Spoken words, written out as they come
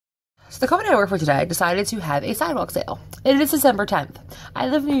So the company I work for today decided to have a sidewalk sale. It is December 10th. I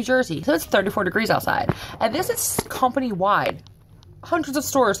live in New Jersey, so it's 34 degrees outside. And this is company-wide. Hundreds of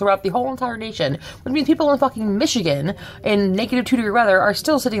stores throughout the whole entire nation, which means people in fucking Michigan in negative 2-degree weather are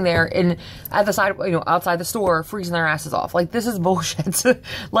still sitting there at the side, outside the store, freezing their asses off. Like, this is bullshit.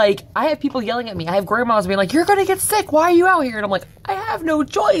 Like, I have people yelling at me. I have grandmas being like, "You're gonna get sick. Why are you out here?" And I'm like, I have no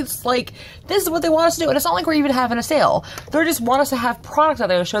choice. Like, this is what they want us to do. And it's not like we're even having a sale. They just want us to have products out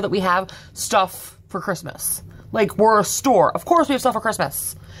there to show that we have stuff for Christmas. Like, we're a store. Of course we have stuff for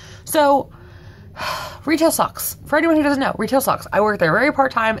Christmas. So, retail sucks. For anyone who doesn't know, retail sucks. I work there very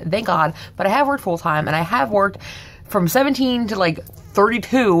part-time, thank God, but I have worked full-time, and I have worked from 17 to like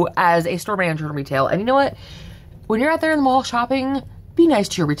 32 as a store manager in retail. And you know what? When you're out there in the mall shopping, be nice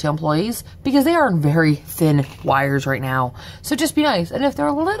to your retail employees, because they are on very thin wires right now. So just be nice. And if they're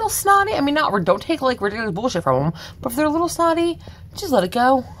a little snotty, I mean, don't take like ridiculous bullshit from them, but if they're a little snotty, just let it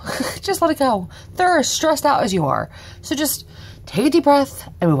go. Just let it go. They're as stressed out as you are. So just take a deep breath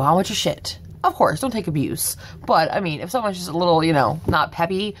and move on with your shit. Of course, don't take abuse. But, I mean, if someone's just a little, not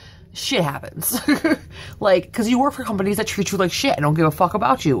peppy, shit happens. Like, because you work for companies that treat you like shit and don't give a fuck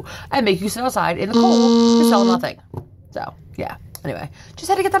about you and make you sit outside in the cold to sell nothing. So, yeah. Anyway, just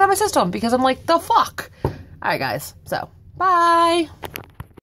had to get that out of my system because I'm like, the fuck? Alright, guys. So, bye!